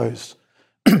you chose,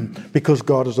 because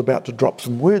God is about to drop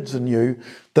some words in you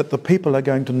that the people are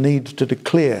going to need to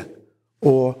declare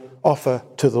or offer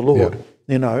to the Lord.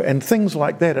 And things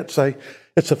like that.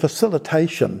 It's a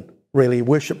facilitation, really.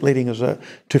 Worship leading is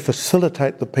to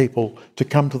facilitate the people to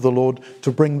come to the Lord,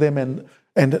 to bring them in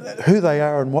and who they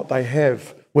are and what they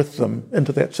have with them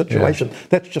into that situation.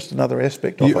 That's just another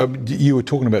aspect of it. You were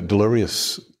talking about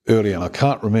Delirious earlier, and I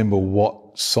can't remember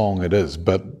what song it is,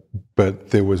 but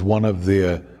there was one of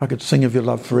their... I Could Sing of Your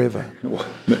Love Forever.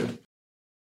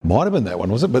 Might have been that one,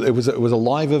 was it? But it was a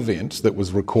live event that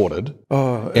was recorded.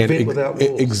 Event Without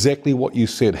Walls. Exactly what you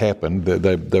said happened.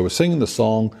 They were singing the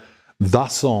song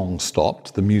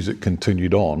stopped, the music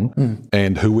continued on,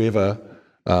 and whoever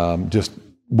just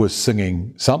was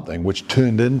singing something, which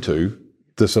turned into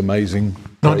this amazing...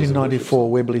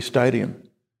 1994 Wembley Stadium.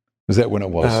 Is that when it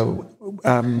was?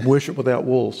 Worship Without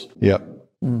Walls. Yep.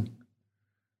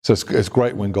 So it's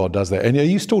great when God does that. And are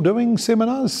you still doing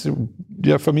seminars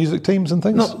for music teams and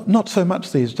things? Not so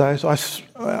much these days.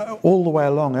 All the way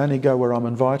along, I only go where I'm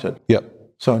invited. Yep.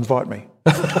 So invite me.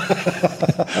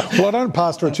 Well, I don't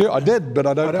pastor a church. I did, but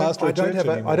I don't pastor a church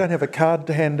anymore. I don't have a card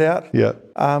to hand out. Yeah.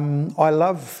 I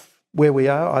love where we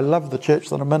are. I love the church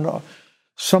that I'm in.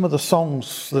 Some of the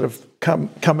songs that have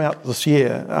come out this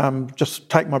year just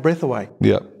take my breath away.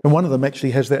 Yeah. And one of them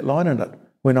actually has that line in it.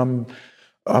 When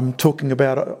I'm talking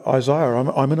about Isaiah,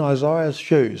 I'm in Isaiah's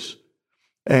shoes,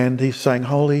 and he's saying,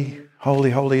 "Holy,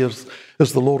 holy, holy is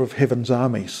the Lord of heaven's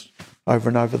armies." Over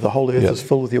and over, the whole earth is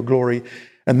filled with your glory.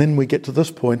 And then we get to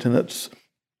this point, and it's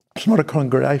not a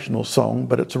congregational song,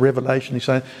 but it's a revelation. He's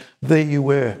saying, "There you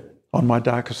were on my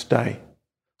darkest day,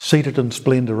 seated in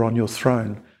splendour on your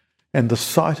throne, and the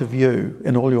sight of you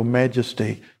in all your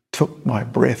majesty took my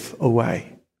breath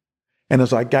away. And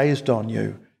as I gazed on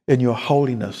you in your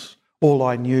holiness, all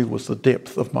I knew was the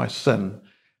depth of my sin.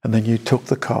 And then you took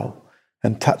the coal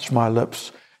and touched my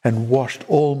lips and washed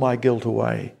all my guilt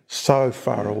away, so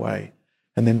far away."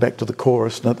 And then back to the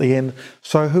chorus, and at the end,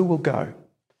 "So who will go?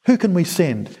 Who can we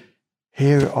send?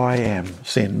 Here I am,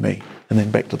 send me." and then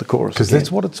back to the chorus. Because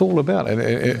that's what it's all about. And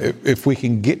if we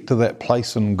can get to that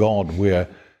place in God where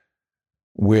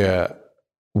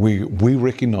we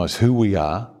recognise who we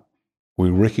are, we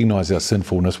recognise our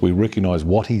sinfulness, we recognise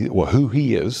who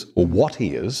He is, or what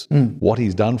He is, what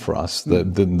He's done for us,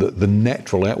 the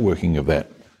natural outworking of that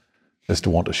is to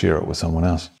want to share it with someone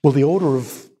else. Well, the order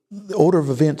of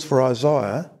events for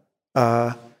Isaiah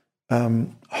are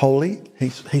holy.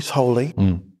 He's holy.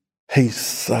 He's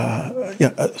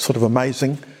sort of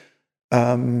amazing.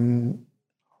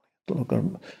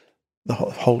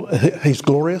 He's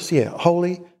glorious. Yeah,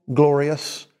 holy,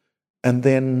 glorious, and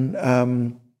then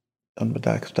on the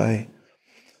darkest day,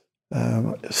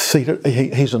 seated.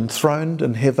 He's enthroned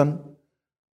in heaven.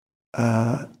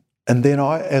 And then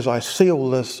as I see all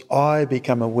this, I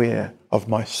become aware of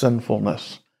my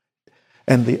sinfulness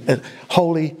and the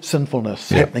holy sinfulness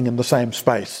happening in the same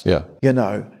space. Yeah. You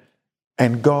know,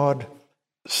 and God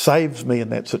saves me in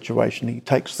that situation. He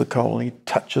takes the coal and He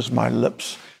touches my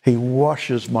lips. He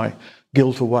washes my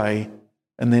guilt away,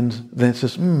 and then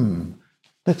says,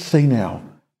 let's see now,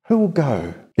 who will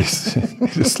go? Yes,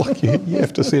 just like you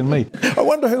have to send me. I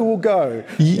wonder who will go.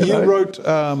 You wrote,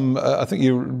 I think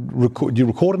you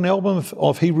record an album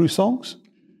of Hebrew songs?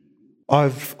 I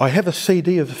have a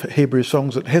CD of Hebrew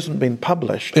songs that hasn't been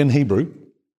published. In Hebrew?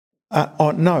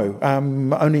 No,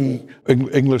 only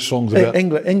English songs about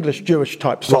English Jewish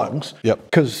type songs. Right. Yep.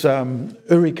 Because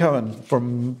Uri Cohen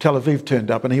from Tel Aviv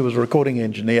turned up, and he was a recording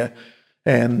engineer,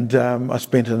 and I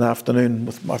spent an afternoon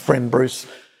with my friend Bruce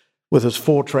with his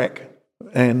 4-track,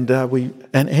 and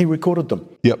he recorded them.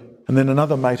 Yep. And then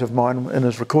another mate of mine in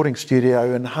his recording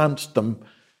studio enhanced them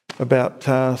about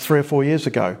 3 or 4 years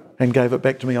ago and gave it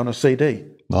back to me on a CD.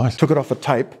 Nice. Took it off a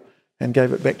tape and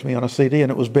gave it back to me on a CD,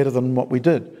 and it was better than what we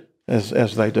did.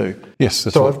 As they do. Yes,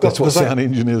 that's what sound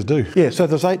engineers do. Yeah, so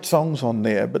there's 8 songs on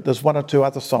there, but there's 1 or 2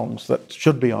 other songs that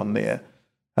should be on there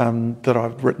that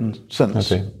I've written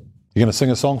since. Okay. You're going to sing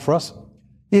a song for us?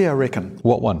 Yeah, I reckon.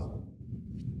 What one?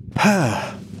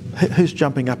 Who's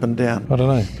jumping up and down? I don't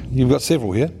know. You've got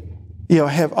several here. Yeah, I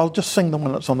have. I'll just sing the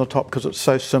one that's on the top because it's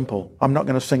so simple. I'm not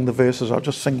going to sing the verses. I'll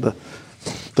just sing the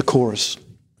chorus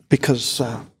because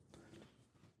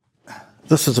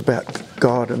this is about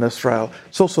God and Israel.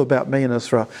 It's also about me and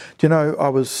Israel. Do you know, I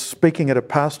was speaking at a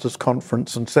pastors'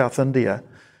 conference in South India.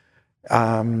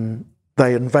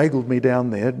 They inveigled me down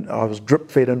there. I was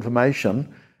drip-fed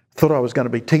information, thought I was going to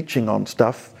be teaching on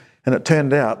stuff, and it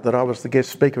turned out that I was the guest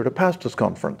speaker at a pastors'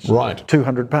 conference. Right.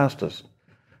 200 pastors,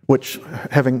 which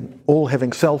having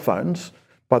cell phones,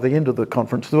 by the end of the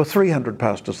conference, there were 300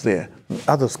 pastors there.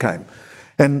 Others came.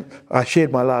 And I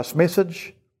shared my last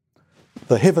message.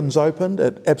 The heavens opened,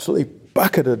 it absolutely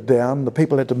bucketed down. The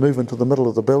people had to move into the middle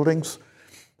of the buildings.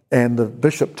 And the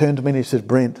bishop turned to me and he said,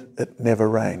 "Brent, it never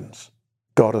rains.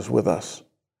 God is with us."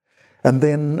 And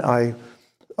then I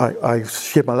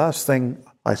shared my last thing.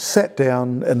 I sat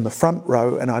down in the front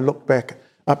row and I looked back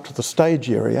up to the stage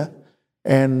area,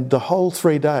 and the whole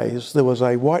 3 days there was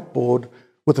a whiteboard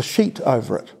with a sheet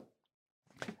over it.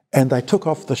 And they took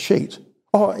off the sheet.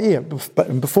 Oh, yeah,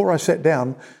 but before I sat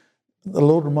down, the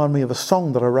Lord reminded me of a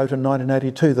song that I wrote in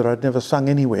 1982 that I'd never sung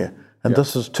anywhere. And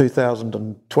this is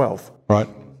 2012. Right.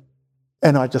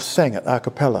 And I just sang it a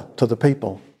cappella to the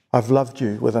people. "I've loved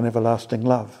you with an everlasting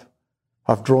love.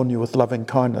 I've drawn you with loving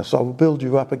kindness. I will build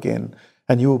you up again,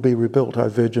 and you will be rebuilt, O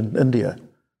Virgin India."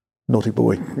 Naughty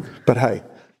boy. But hey,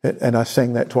 and I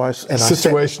sang that twice. And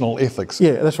Situational ethics.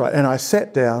 Yeah, that's right. And I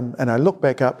sat down and I looked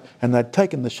back up, and they'd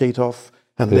taken the sheet off.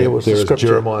 And there was the scripture.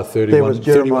 Jeremiah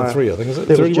 31:3, I think, is it?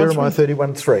 There was Jeremiah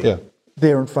 31:3 Yeah.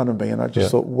 there in front of me. And I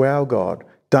just thought, wow, God,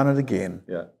 done it again.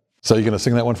 Yeah. So you're going to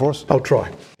sing that one for us? I'll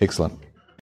try. Excellent.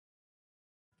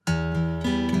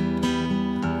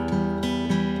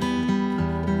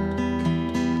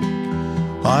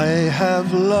 I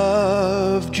have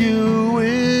loved you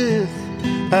with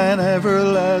an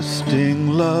everlasting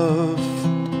love.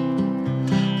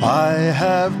 I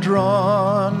have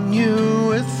drawn you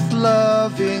with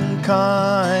loving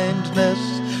kindness.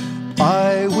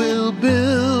 I will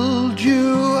build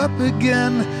you up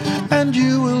again, and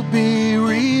you will be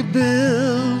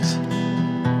rebuilt.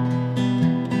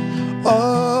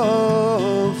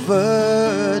 Oh,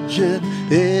 Virgin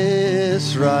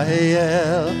Israel.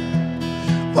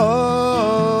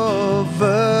 Oh,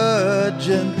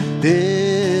 Virgin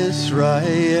Israel.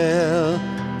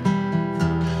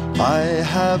 I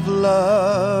have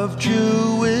loved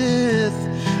you with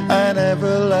an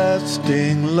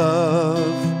everlasting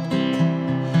love.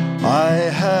 I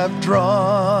have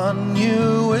drawn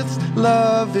you with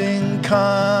loving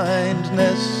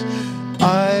kindness.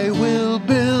 I will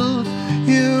build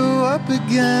you up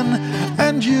again,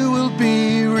 and you will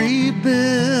be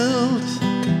rebuilt.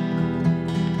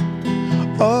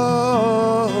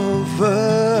 Oh,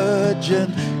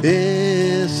 Virgin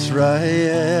Israel.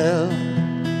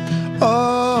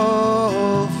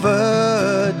 Oh,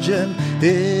 Virgin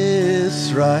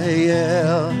Israel.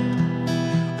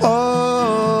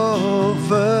 Oh,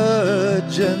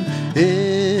 Virgin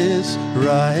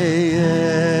Israel.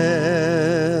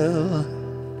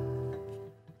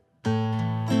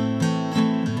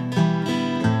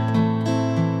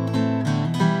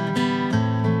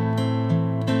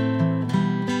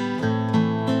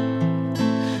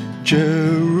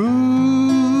 Jerusalem,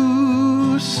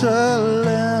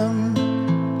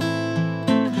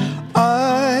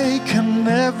 I can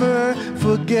never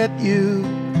forget you.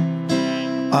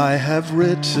 I have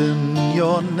written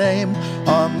your name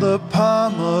on the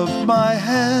palm of my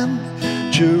hand.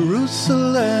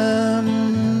 Jerusalem,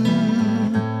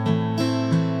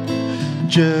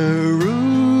 Jerusalem,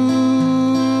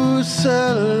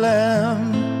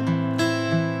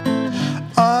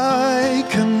 I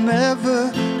can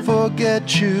never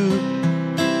forget you.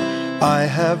 I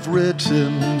have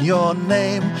written your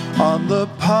name on the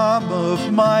palm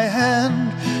of my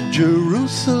hand.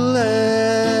 Jerusalem,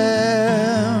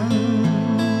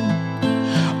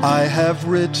 I have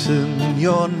written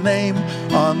your name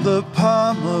on the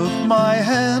palm of my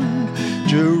hand.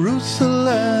 Jerusalem,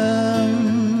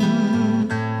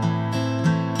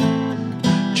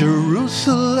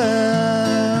 Jerusalem,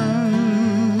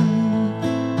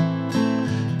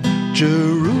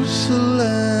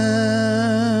 Jerusalem.